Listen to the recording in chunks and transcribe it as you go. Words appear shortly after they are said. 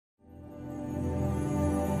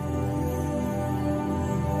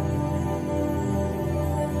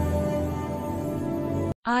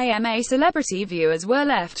IMA celebrity viewers were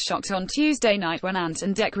left shocked on Tuesday night when Ant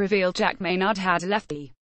and Dec revealed Jack Maynard had left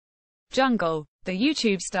the jungle. The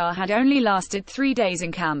YouTube star had only lasted 3 days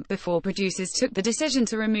in camp before producers took the decision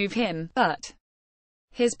to remove him, but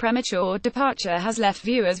his premature departure has left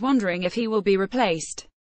viewers wondering if he will be replaced.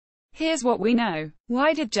 Here's what we know.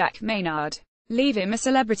 Why did Jack Maynard leave IMA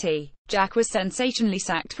Celebrity? Jack was sensationally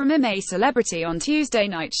sacked from IMA Celebrity on Tuesday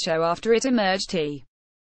night's show after it emerged he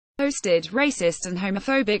posted racist and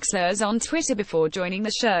homophobic slurs on Twitter before joining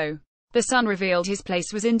the show. The Sun revealed his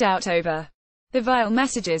place was in doubt over the vile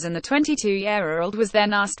messages, and the 22-year-old was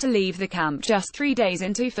then asked to leave the camp just 3 days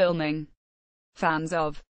into filming. Fans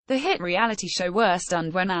of the hit reality show were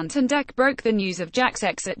stunned when Ant and Dec broke the news of Jack's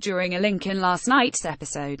exit during a link in last night's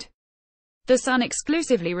episode. The Sun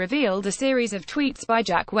exclusively revealed a series of tweets by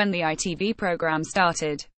Jack when the ITV program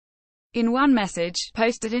started. In one message,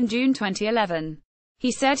 posted in June 2011,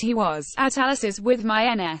 he said he was at Alice's with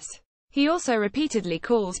my NS. He also repeatedly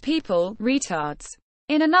calls people retards.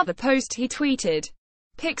 In another post he tweeted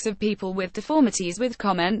pics of people with deformities with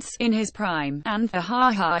comments, "in his prime," and "ha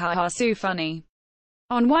ha ha ha ha so funny."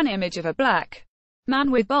 On one image of a black man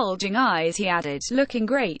with bulging eyes he added, "looking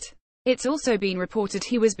great." It's also been reported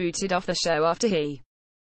he was booted off the show after he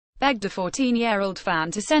begged a 14-year-old fan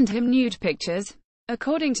to send him nude pictures.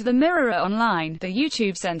 According to the Mirror Online, the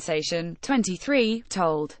YouTube sensation, 23,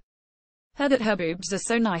 told her that her boobs are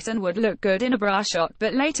so nice and would look good in a bra shot,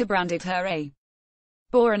 but later branded her a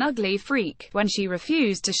bore and ugly freak when she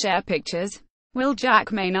refused to share pictures. Will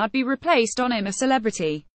Jack Maynard be replaced on IMA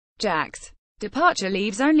Celebrity? Jack's departure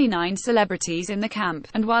leaves only 9 celebrities in the camp,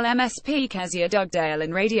 and while MSP Kezia Dugdale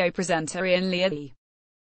and radio presenter Ian Lee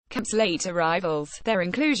camp's late arrivals, their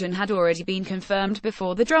inclusion had already been confirmed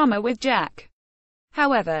before the drama with Jack.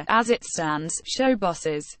 However, as it stands, show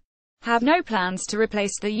bosses have no plans to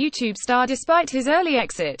replace the YouTube star despite his early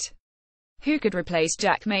exit. Who could replace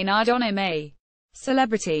Jack Maynard on IMA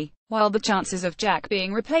Celebrity? While the chances of Jack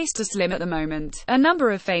being replaced are slim at the moment, a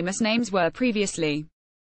number of famous names were previously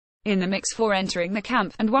in the mix for entering the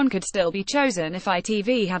camp, and one could still be chosen if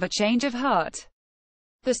ITV have a change of heart.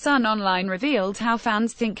 The Sun Online revealed how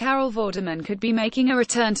fans think Carol Vorderman could be making a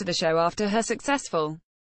return to the show after her successful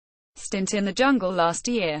stint in the jungle last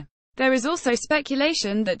year. There is also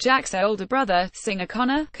speculation that Jack's older brother, singer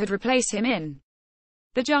Connor, could replace him in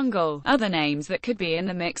the jungle. Other names that could be in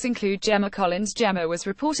the mix include Gemma Collins. Gemma was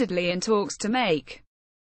reportedly in talks to make